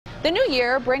The new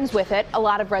year brings with it a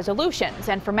lot of resolutions,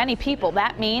 and for many people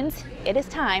that means it is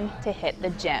time to hit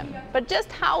the gym. But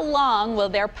just how long will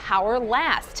their power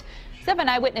last? 7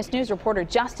 Eyewitness News reporter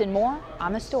Justin Moore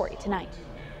on the story tonight.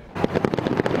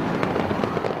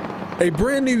 A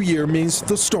brand new year means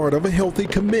the start of a healthy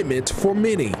commitment for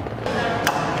many.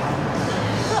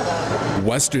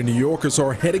 Western New Yorkers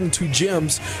are heading to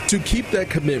gyms to keep that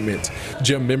commitment.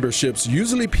 Gym memberships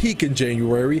usually peak in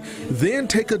January, then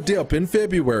take a dip in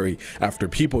February after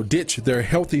people ditch their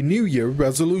healthy New Year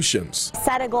resolutions.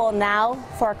 Set a goal now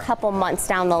for a couple months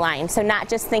down the line. So not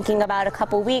just thinking about a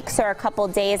couple weeks or a couple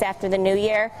days after the new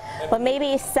year, but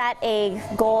maybe set a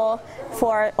goal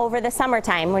for over the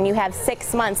summertime when you have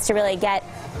 6 months to really get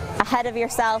ahead of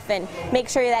yourself and make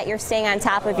sure that you're staying on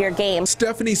top of your game.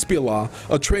 Stephanie Spilla,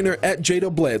 a trainer at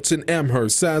Jada Blitz in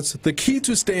Amherst, says the key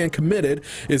to staying committed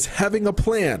is having a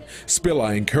plan.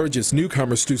 Spilla encourages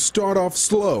newcomers to start off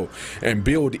slow and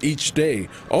build each day.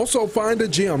 Also find a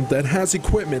gym that has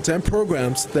equipment and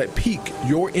programs that pique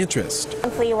your interest.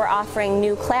 Monthly, we're offering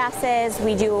new classes.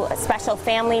 We do special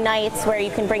family nights where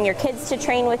you can bring your kids to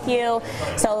train with you.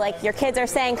 So like your kids are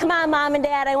saying, come on, Mom and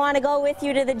Dad, I want to go with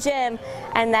you to the gym.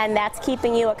 And then that's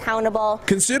keeping you accountable.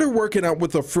 Consider working out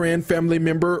with a friend, family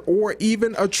member, or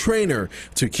even a trainer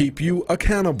to keep you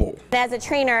accountable. As a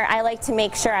trainer, I like to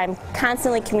make sure I'm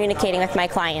constantly communicating with my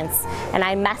clients, and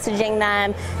I'm messaging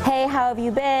them, hey, how have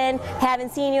you been?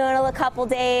 Haven't seen you in a couple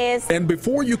days. And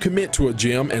before you commit to a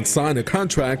gym and sign a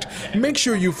contract, make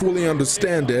sure you fully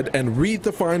understand it and read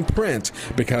the fine print,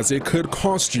 because it could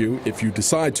cost you if you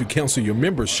decide to cancel your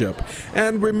membership.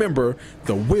 And remember,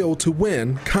 the will to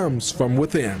win comes from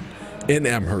within. In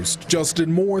Amherst,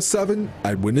 Justin Moore, 7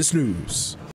 Eyewitness News.